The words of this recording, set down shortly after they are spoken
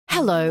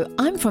Hello,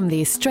 I'm from the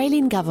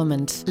Australian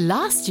Government.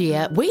 Last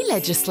year, we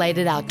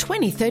legislated our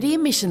 2030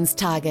 emissions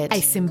target,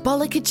 a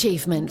symbolic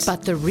achievement.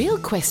 But the real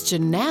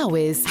question now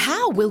is,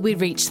 how will we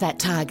reach that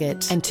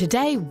target? And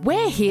today,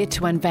 we're here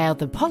to unveil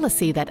the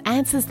policy that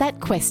answers that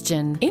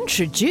question.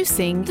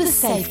 Introducing the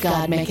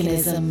Safeguard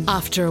Mechanism.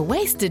 After a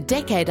wasted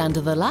decade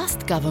under the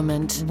last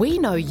government, we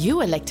know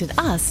you elected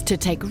us to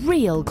take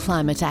real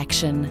climate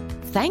action.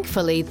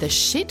 Thankfully, the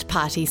shit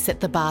party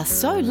set the bar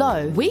so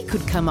low, we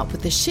could come up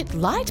with a shit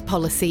light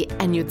policy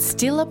and you'd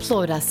still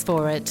applaud us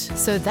for it.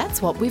 So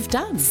that's what we've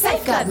done.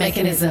 Safeguard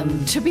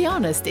Mechanism. To be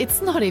honest,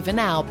 it's not even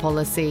our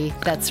policy.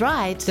 That's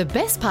right. The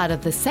best part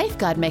of the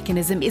Safeguard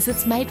Mechanism is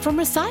it's made from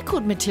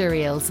recycled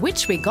materials,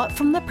 which we got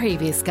from the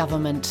previous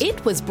government.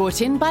 It was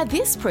brought in by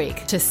this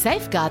prick to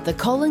safeguard the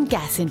coal and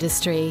gas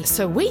industry.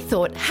 So we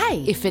thought,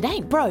 hey, if it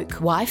ain't broke,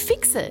 why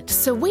fix it?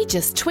 So we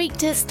just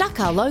tweaked it,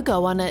 stuck our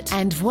logo on it,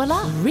 and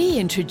voila,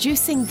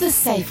 reintroducing the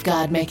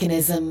Safeguard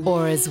Mechanism,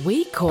 or as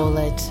we call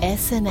it,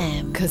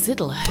 S&M, because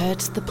it'll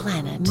hurt the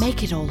planet,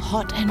 make it all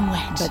hot and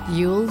wet, but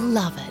you'll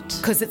love it,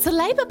 because it's a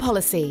Labor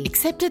policy,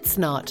 except it's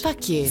not.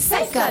 Fuck you.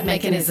 Safeguard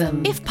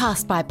Mechanism. If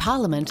passed by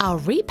Parliament, our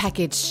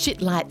repackaged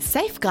shit light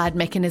Safeguard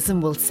Mechanism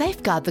will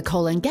safeguard the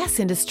coal and gas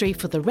industry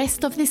for the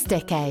rest of this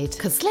decade.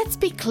 Because let's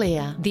be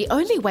clear, the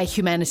only way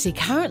humanity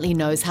currently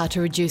knows how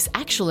to reduce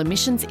actual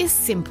emissions is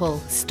simple.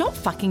 Stop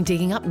fucking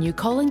digging up new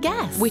coal and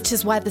gas. Which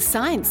is why the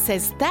science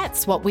says that's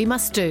what we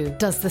must do.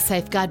 Does the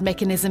Safeguard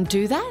Mechanism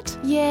do that?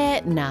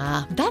 Yeah,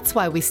 nah. That's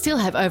why we still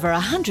have over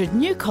 100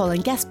 new coal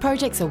and gas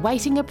projects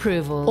awaiting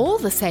approval. All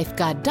the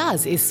Safeguard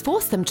does is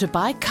force them to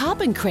buy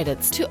carbon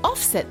credits to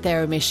offset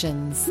their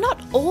emissions.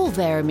 Not all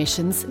their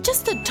emissions,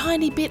 just a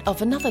tiny bit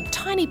of another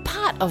tiny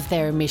part of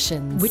their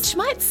emissions. Which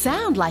might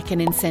sound like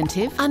an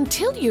incentive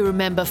until you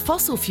remember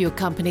fossil fuel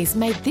companies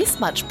made this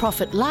much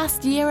profit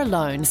last year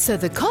alone. So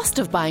the cost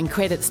of buying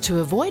credits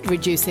to avoid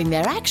reducing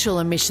their actual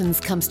emissions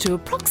comes to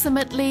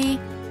approximately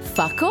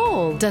fuck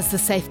all. Does the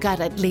Safeguard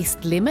at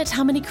least limit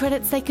how many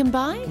credits they can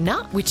buy?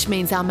 Nah, which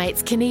means our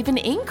mates can even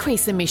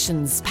increase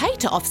emissions, pay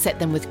to offset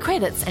them with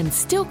credits and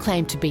still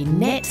claim to be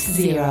net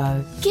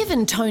zero.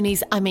 Given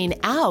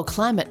our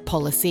climate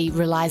policy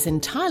relies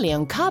entirely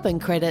on carbon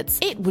credits,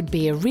 it would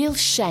be a real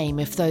shame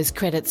if those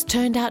credits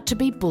turned out to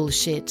be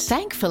bullshit.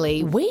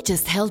 Thankfully, we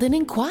just held an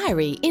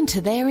inquiry into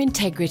their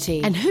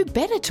integrity, and who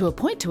better to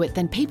appoint to it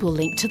than people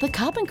linked to the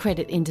carbon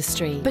credit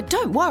industry? But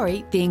don't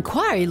worry, the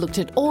inquiry looked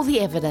at all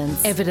the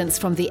evidence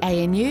from the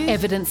ANU,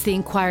 evidence the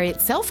inquiry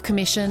itself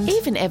commissioned,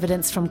 even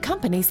evidence from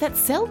companies that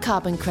sell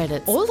carbon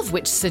credits, all of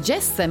which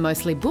suggests they're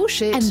mostly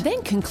bullshit, and then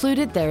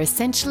concluded they're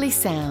essentially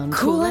sound,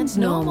 cool and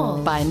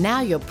normal. By now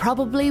you're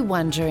probably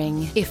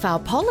wondering, if our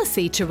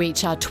policy to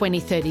reach our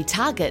 2030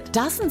 target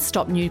doesn't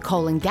stop new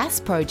coal and gas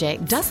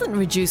projects, doesn't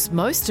reduce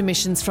most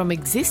emissions from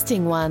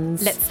existing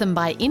ones, lets them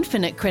buy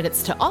infinite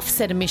credits to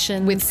offset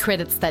emissions with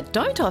credits that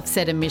don't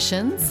offset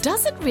emissions,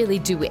 does it really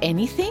do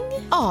anything?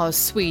 Oh,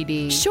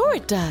 sweetie, sure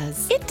it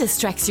does. It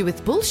distracts you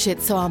with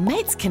bullshit so our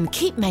mates can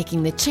keep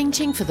making the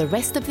ching-ching for the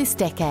rest of this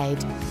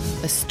decade.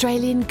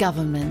 Australian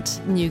Government.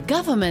 New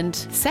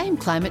government, same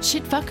climate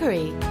shit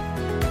fuckery.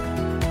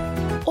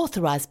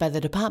 Authorised by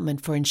the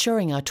Department for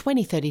ensuring our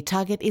 2030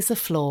 target is a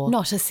floor,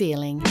 not a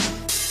ceiling.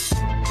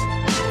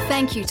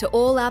 Thank you to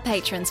all our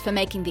patrons for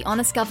making the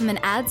Honest Government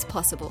ads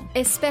possible,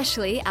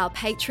 especially our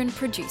patron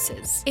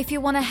producers. If you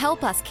want to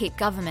help us keep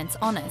governments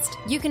honest,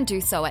 you can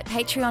do so at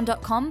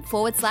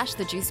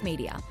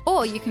patreon.com/thejuicemedia,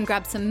 or you can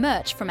grab some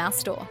merch from our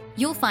store.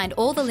 You'll find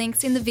all the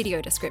links in the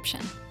video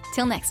description.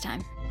 Till next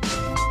time.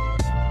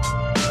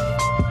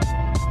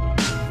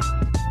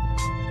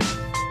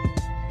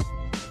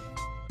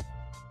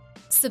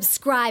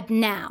 Subscribe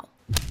now,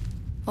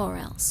 or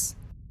else.